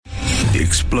the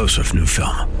explosive new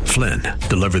film, Flynn,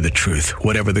 Deliver the Truth,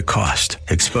 Whatever the Cost,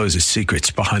 exposes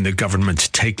secrets behind the government's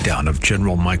takedown of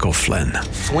General Michael Flynn.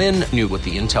 Flynn knew what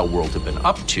the intel world had been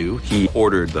up to. He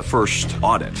ordered the first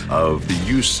audit of the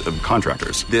use of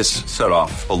contractors. This set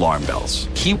off alarm bells.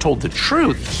 He told the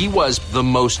truth. He was the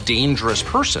most dangerous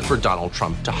person for Donald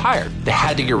Trump to hire. They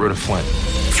had to get rid of Flynn.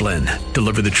 Flynn,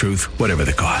 Deliver the Truth, Whatever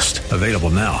the Cost. Available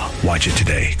now. Watch it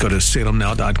today. Go to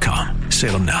salemnow.com.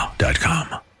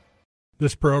 salemnow.com.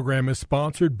 This program is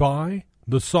sponsored by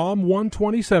the Psalm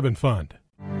 127 Fund.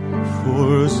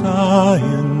 For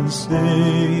Zion's sake,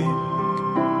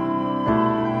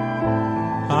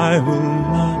 I will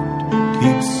not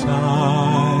keep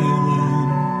silent.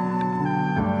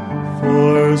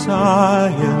 For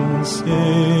Zion's sake,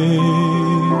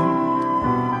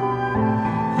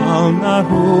 I'll not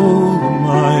hold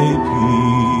my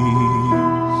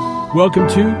peace. Welcome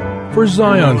to For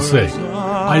Zion's Sake.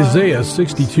 Isaiah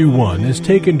 62:1 is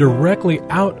taken directly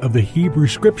out of the Hebrew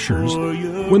Scriptures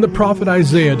when the prophet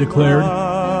Isaiah declared,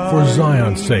 "For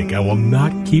Zion's sake I will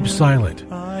not keep silent,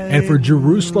 and for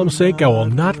Jerusalem's sake I will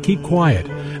not keep quiet,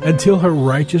 until her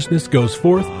righteousness goes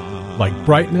forth like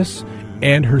brightness,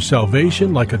 and her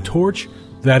salvation like a torch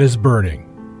that is burning."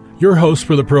 Your hosts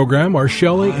for the program are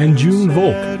Shelley and June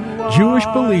Volk, Jewish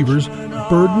believers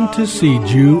burdened to see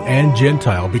Jew and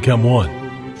Gentile become one.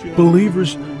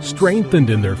 Believers strengthened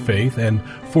in their faith, and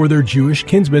for their Jewish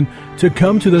kinsmen to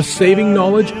come to the saving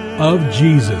knowledge of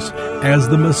Jesus as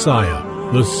the Messiah,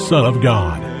 the Son of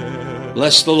God.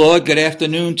 Bless the Lord. Good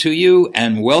afternoon to you,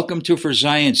 and welcome to For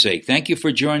Zion's Sake. Thank you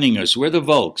for joining us. We're the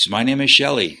Volks. My name is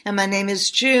Shelley. And my name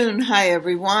is June. Hi,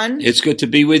 everyone. It's good to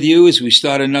be with you as we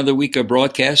start another week of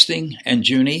broadcasting. And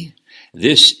Junie,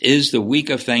 this is the week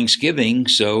of Thanksgiving,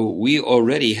 so we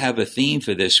already have a theme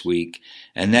for this week,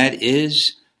 and that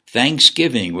is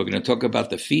Thanksgiving. We're going to talk about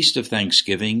the Feast of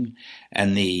Thanksgiving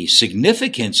and the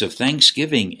significance of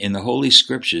Thanksgiving in the Holy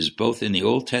Scriptures, both in the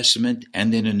Old Testament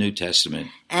and in the New Testament.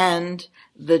 And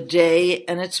the day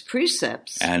and its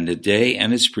precepts. And the day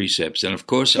and its precepts. And of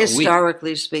course,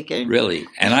 historically speaking. Really.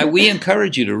 And we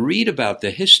encourage you to read about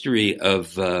the history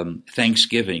of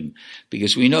Thanksgiving,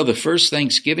 because we know the first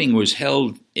Thanksgiving was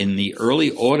held in the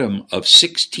early autumn of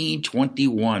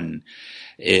 1621.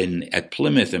 At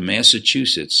Plymouth in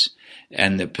Massachusetts,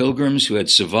 and the pilgrims who had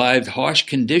survived harsh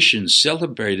conditions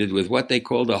celebrated with what they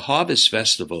called a harvest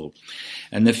festival.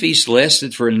 And the feast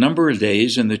lasted for a number of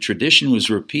days, and the tradition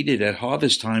was repeated at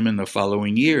harvest time in the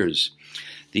following years.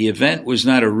 The event was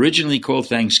not originally called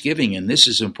Thanksgiving, and this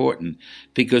is important,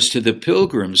 because to the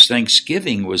pilgrims,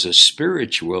 Thanksgiving was a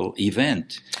spiritual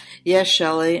event. Yes,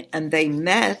 Shelley, and they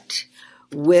met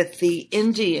with the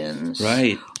Indians,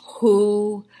 right,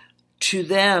 who, to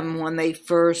them, when they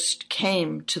first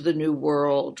came to the New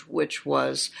World, which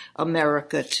was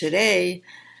America today,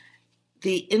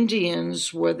 the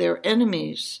Indians were their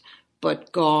enemies,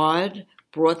 but God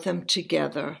brought them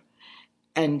together,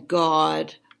 and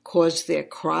God caused their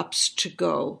crops to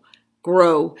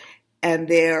grow, and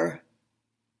the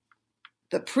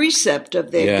precept of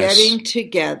their getting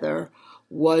together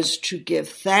was to give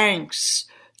thanks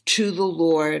to the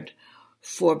Lord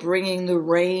for bringing the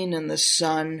rain and the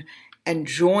sun and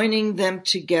joining them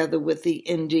together with the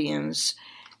Indians,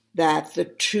 that the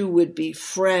two would be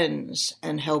friends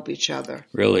and help each other.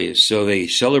 Really. So they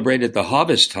celebrated the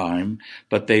harvest time,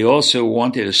 but they also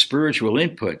wanted a spiritual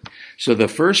input. So the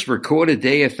first recorded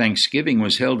day of Thanksgiving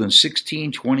was held in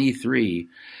 1623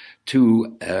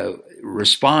 to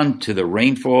respond to the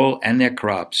rainfall and their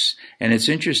crops. And it's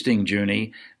interesting,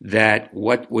 Junie, that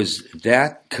what was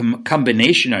that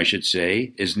combination, I should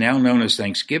say, is now known as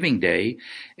Thanksgiving Day.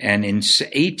 And in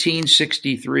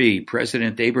 1863,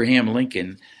 President Abraham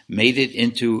Lincoln made it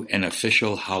into an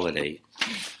official holiday.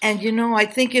 And, I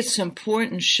think it's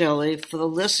important, Shelley, for the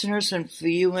listeners and for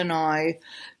you and I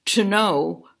to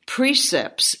know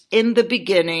precepts in the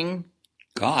beginning.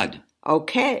 God.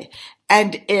 Okay.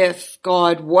 And if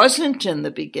God wasn't in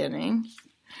the beginning,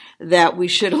 that we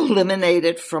should eliminate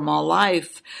it from our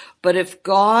life. But if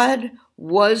God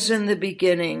was in the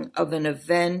beginning of an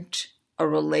event, a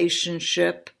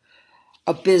relationship,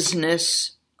 a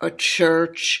business, a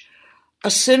church, a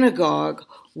synagogue,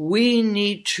 we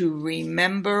need to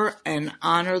remember and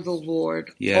honor the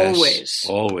Lord always.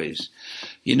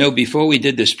 Before we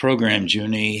did this program,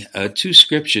 Junie, two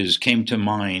scriptures came to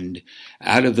mind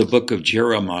out of the book of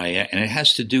Jeremiah, and it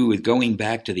has to do with going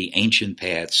back to the ancient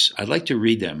paths. I'd like to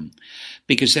read them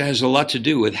because it has a lot to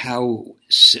do with how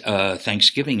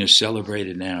Thanksgiving is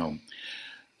celebrated now.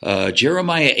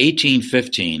 Jeremiah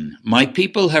 18:15, "My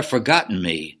people have forgotten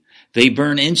me. They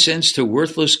burn incense to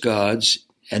worthless gods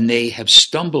and they have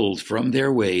stumbled from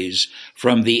their ways,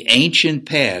 from the ancient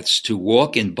paths to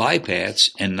walk in bypaths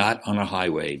and not on a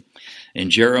highway. In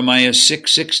Jeremiah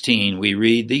 6:16, we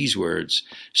read these words,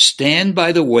 "Stand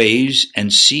by the ways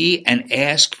and see and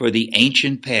ask for the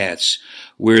ancient paths,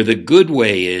 where the good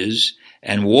way is,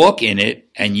 and walk in it,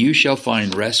 and you shall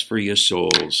find rest for your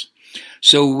souls."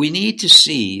 So we need to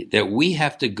see that we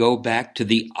have to go back to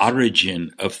the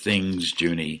origin of things,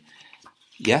 Junie.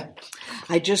 Yeah?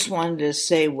 I just wanted to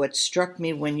say what struck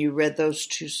me when you read those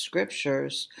two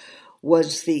scriptures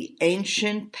was the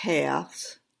ancient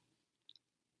paths,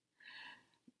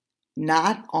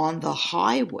 not on the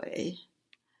highway,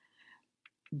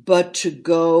 but to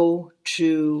go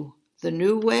to the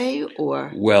new way,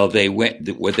 or? Well, they went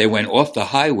off the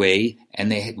highway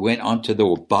and they went onto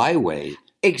the byway.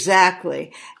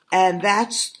 Exactly. And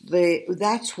that's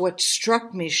what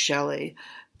struck me, Shelley,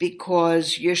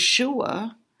 because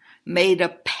Yeshua made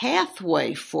a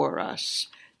pathway for us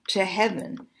to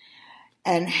heaven,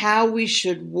 and how we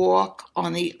should walk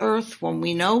on the earth when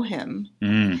we know him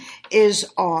is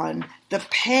on the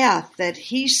path that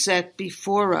he set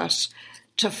before us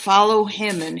to follow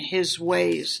him in his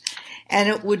ways. And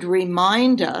it would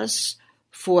remind us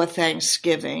for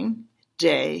Thanksgiving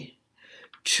Day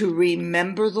to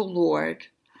remember the Lord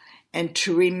and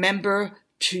to remember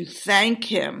to thank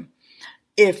him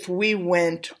if we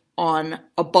went on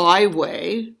a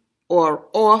byway or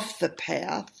off the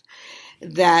path,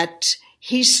 that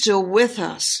he's still with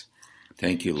us.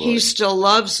 Thank you, Lord. He still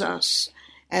loves us,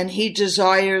 and he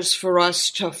desires for us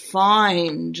to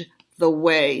find the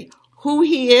way, who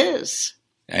he is.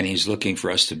 And he's looking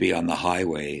for us to be on the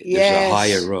highway. Yes. There's a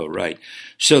higher road, right?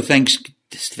 So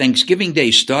Thanksgiving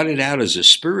Day started out as a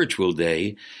spiritual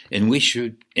day in which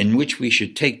we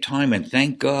should take time and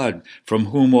thank God, from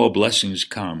whom all blessings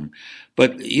come.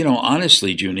 But,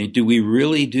 honestly, Junie, do we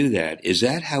really do that? Is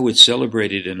that how it's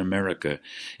celebrated in America?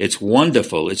 It's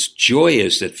wonderful. It's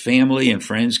joyous that family and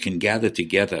friends can gather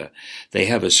together. They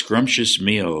have a scrumptious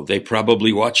meal. They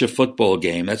probably watch a football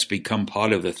game. That's become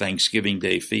part of the Thanksgiving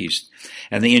Day feast.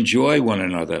 And they enjoy one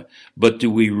another. But do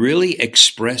we really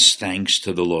express thanks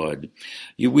to the Lord?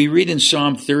 We read in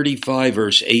Psalm 35,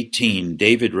 verse 18,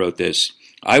 David wrote this,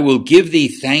 "I will give thee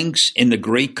thanks in the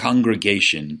great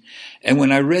congregation." And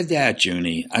when I read that,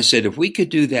 Junie, I said, if we could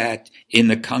do that in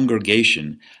the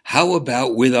congregation, how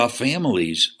about with our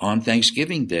families on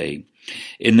Thanksgiving Day?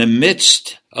 In the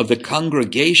midst of the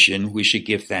congregation, we should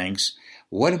give thanks.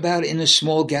 What about in the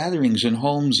small gatherings and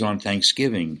homes on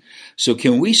Thanksgiving? So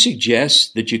can we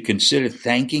suggest that you consider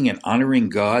thanking and honoring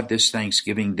God this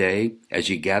Thanksgiving Day as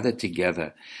you gather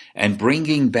together and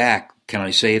bringing back, can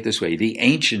I say it this way, the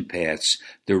ancient paths,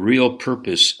 the real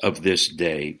purpose of this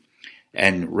day?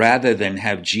 And rather than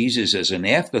have Jesus as an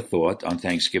afterthought on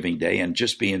Thanksgiving Day and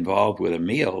just be involved with a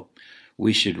meal,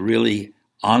 we should really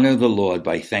honor the Lord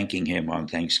by thanking him on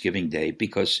Thanksgiving Day,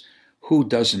 because who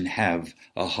doesn't have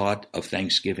a heart of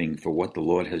thanksgiving for what the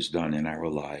Lord has done in our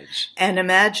lives? And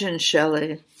imagine,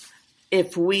 Shelley,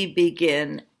 if we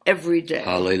begin every day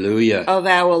Hallelujah. Of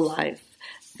our life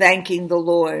thanking the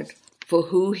Lord for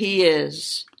who he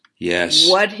is, yes,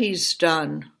 what he's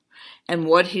done, and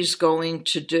what he's going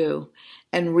to do,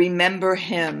 and remember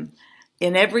him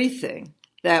in everything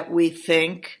that we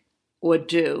think or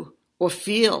do or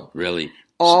feel. Really.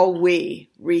 All we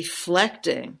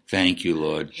reflecting. Thank you,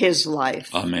 Lord. His life.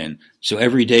 Amen. So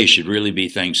every day should really be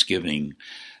Thanksgiving,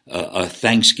 a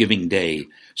Thanksgiving Day.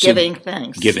 So, giving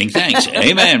thanks. Giving thanks.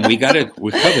 Amen.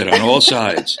 We're covered on all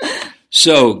sides.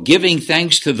 So giving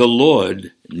thanks to the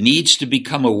Lord needs to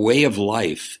become a way of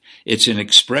life. It's an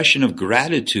expression of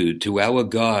gratitude to our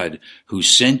God, who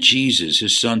sent Jesus,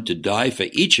 his son, to die for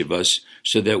each of us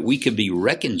so that we could be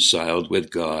reconciled with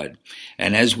God.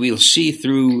 And as we'll see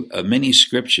through many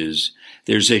scriptures,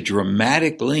 there's a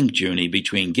dramatic link, Junie,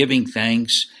 between giving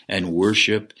thanks and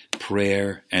worship,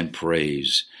 prayer, and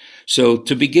praise. So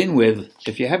to begin with,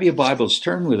 if you have your Bibles,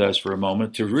 turn with us for a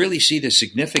moment to really see the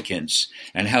significance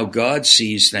and how God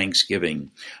sees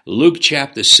Thanksgiving. Luke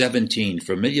chapter 17,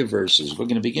 familiar verses. We're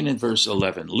going to begin in verse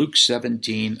 11. Luke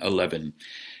 17:11.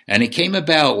 "And it came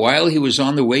about while he was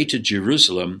on the way to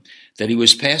Jerusalem that he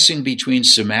was passing between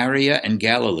Samaria and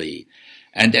Galilee.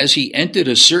 And as he entered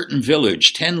a certain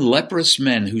village, 10 leprous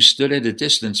men who stood at a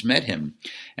distance met him.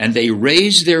 And they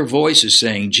raised their voices,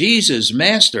 saying, 'Jesus,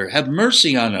 Master, have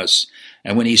mercy on us.'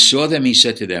 And when he saw them, he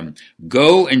said to them,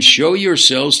 'Go and show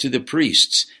yourselves to the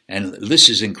priests.' And this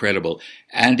is incredible.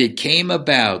 And it came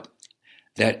about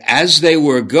that as they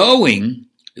were going,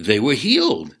 they were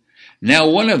healed. Now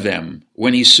one of them,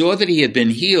 when he saw that he had been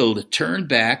healed, turned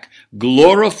back,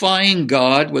 glorifying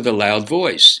God with a loud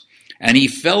voice. And he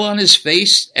fell on his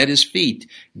face at his feet,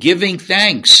 giving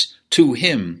thanks to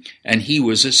him. And he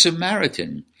was a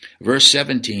Samaritan. Verse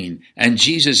 17, and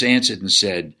Jesus answered and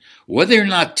said, were there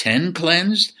not 10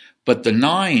 cleansed? But the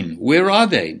 9, where are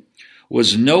they?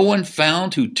 Was no one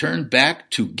found who turned back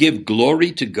to give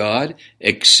glory to God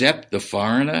except the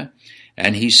foreigner?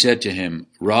 And he said to him,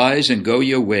 rise and go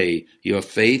your way. Your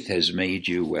faith has made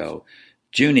you well.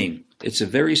 Junie, it's a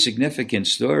very significant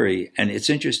story, and it's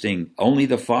interesting. Only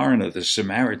the foreigner, the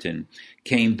Samaritan,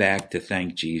 came back to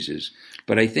thank Jesus.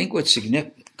 But I think what's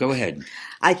significant, go ahead.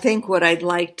 I think what I'd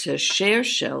like to share,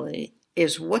 Shelley,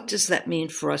 is what does that mean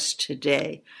for us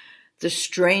today? The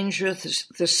stranger,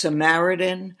 the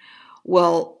Samaritan.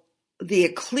 Well, the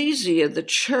ecclesia, the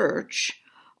church,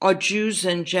 are Jews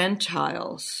and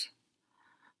Gentiles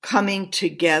coming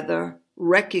together,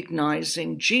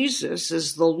 recognizing Jesus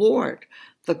as the Lord,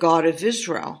 the God of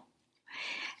Israel.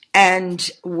 And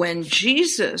when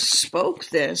Jesus spoke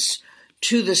this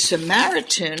to the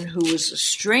Samaritan, who was a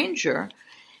stranger,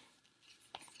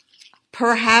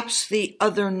 perhaps the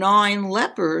other 9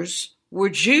 lepers were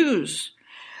Jews.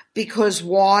 Because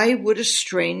why would a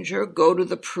stranger go to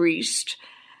the priest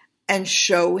and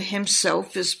show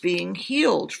himself as being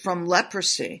healed from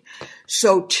leprosy?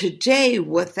 So today,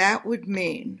 what that would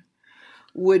mean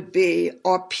would be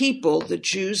our people, the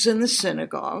Jews in the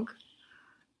synagogue,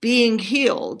 being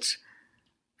healed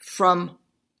from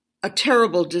a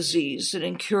terrible disease, an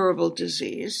incurable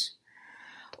disease,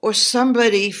 or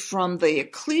somebody from the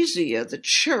ecclesia, the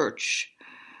church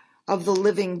of the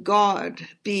living God,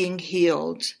 being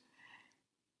healed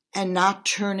and not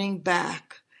turning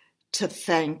back to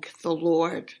thank the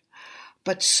Lord.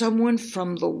 But someone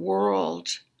from the world,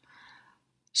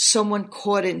 someone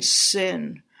caught in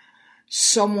sin,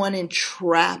 someone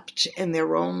entrapped in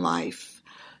their own life,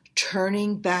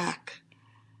 turning back,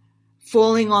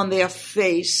 falling on their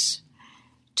face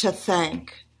to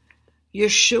thank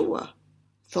Yeshua,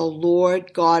 the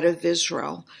Lord God of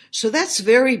Israel. So that's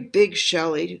very big,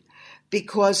 Shelley,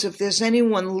 because if there's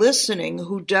anyone listening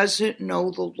who doesn't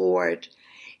know the Lord,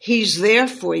 He's there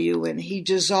for you, and He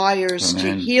desires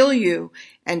to heal you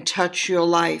and touch your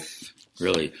life.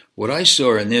 Really. What I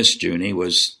saw in this, Junie,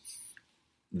 was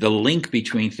the link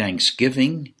between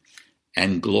thanksgiving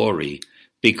and glory,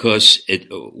 because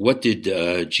what did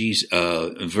Jesus,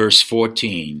 verse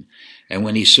 14, and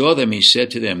when he saw them, he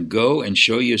said to them, go and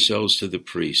show yourselves to the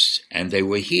priests. And they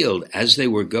were healed as they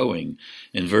were going.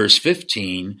 In verse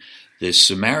 15, the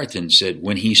Samaritan said,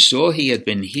 when he saw he had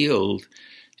been healed,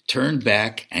 turned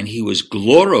back, and he was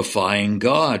glorifying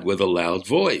God with a loud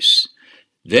voice.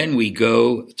 Then we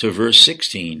go to verse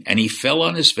 16, and he fell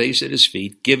on his face at his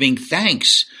feet, giving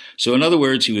thanks. So in other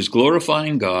words, he was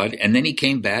glorifying God, and then he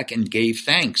came back and gave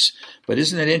thanks. But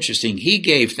isn't it interesting? He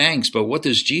gave thanks, but what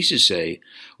does Jesus say?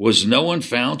 Was no one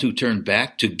found who turned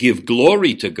back to give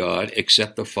glory to God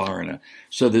except the foreigner?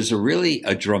 So there's really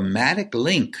a dramatic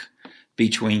link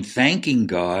between thanking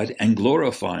God and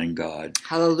glorifying God.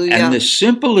 Hallelujah. And the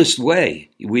simplest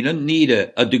way, we don't need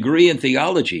a degree in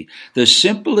theology, the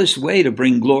simplest way to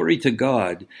bring glory to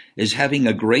God is having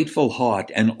a grateful heart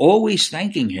and always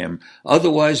thanking Him.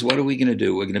 Otherwise, what are we going to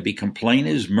do? We're going to be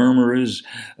complainers, murmurers,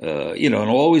 and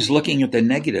always looking at the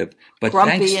negative. But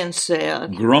grumpy and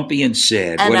sad. Grumpy and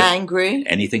sad. And angry.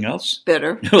 Anything else?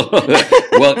 Bitter.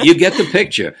 Well, you get the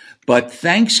picture. But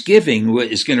thanksgiving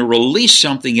is going to release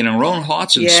something in our own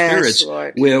hearts and spirits,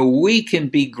 Lord, where we can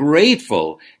be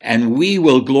grateful, and we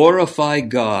will glorify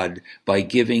God by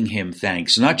giving Him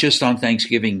thanks, not just on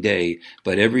Thanksgiving Day,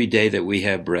 but every day that we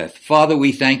have breath. Father,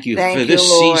 we thank you for this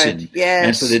season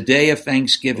and for the day of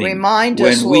Thanksgiving. Remind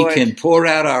us, Lord, when we can pour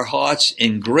out our hearts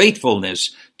in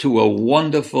gratefulness to a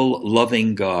wonderful,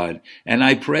 loving God. And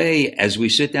I pray as we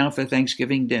sit down for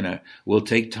Thanksgiving dinner, we'll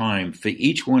take time for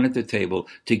each one at the table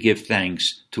to give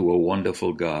thanks to a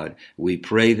wonderful God. We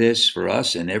pray this for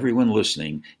us and everyone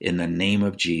listening in the name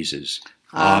of Jesus.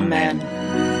 Amen.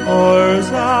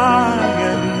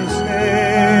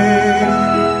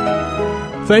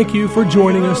 Thank you for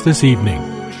joining us this evening.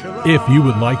 If you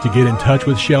would like to get in touch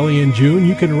with Shelley and June,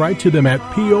 you can write to them at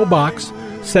P.O. Box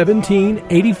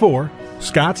 1784,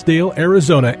 Scottsdale,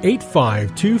 Arizona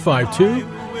 85252.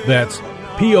 That's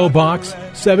P.O. Box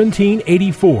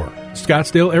 1784,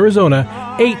 Scottsdale,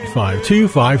 Arizona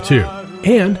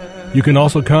 85252. And you can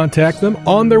also contact them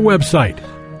on their website,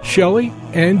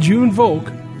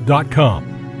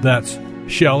 ShelleyandJuneVolk.com. That's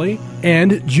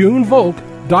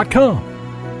ShelleyandJuneVolk.com.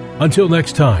 Until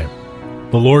next time,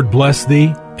 the Lord bless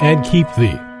thee and keep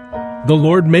thee. The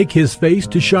Lord make His face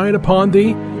to shine upon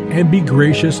thee and be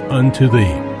gracious unto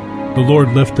thee. The Lord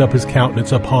lift up His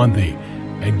countenance upon thee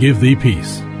and give thee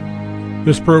peace.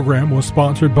 This program was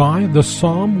sponsored by the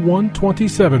Psalm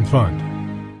 127 Fund.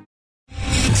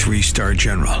 3-star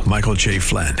General Michael J.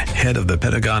 Flynn, head of the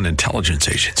Pentagon Intelligence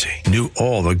Agency, knew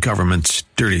all the government's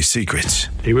dirty secrets.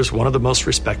 He was one of the most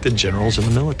respected generals in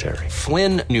the military.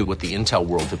 Flynn knew what the intel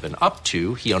world had been up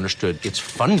to. He understood its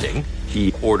funding.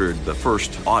 He ordered the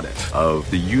first audit of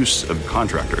the use of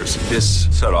contractors. This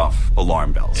set off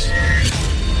alarm bells.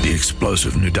 The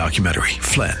explosive new documentary,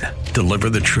 Flynn,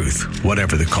 Deliver the Truth,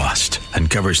 Whatever the Cost,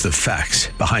 uncovers the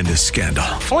facts behind this scandal.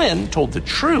 Flynn told the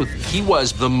truth. He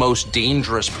was the most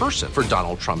dangerous person for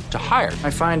Donald Trump to hire. I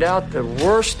find out the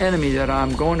worst enemy that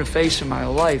I'm going to face in my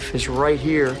life is right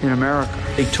here in America.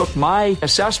 They took my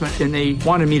assessment and they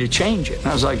wanted me to change it. And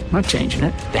I was like, I'm not changing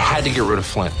it. They had to get rid of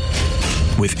Flynn.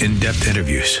 With in-depth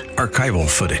interviews, archival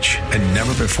footage, and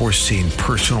never-before-seen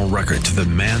personal records of the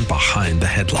man behind the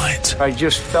headlines. I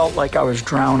just felt like I was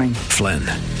drowning. Flynn,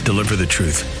 Deliver the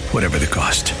Truth, Whatever the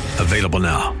Cost. Available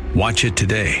now. Watch it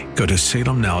today. Go to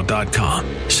salemnow.com.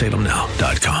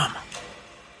 salemnow.com.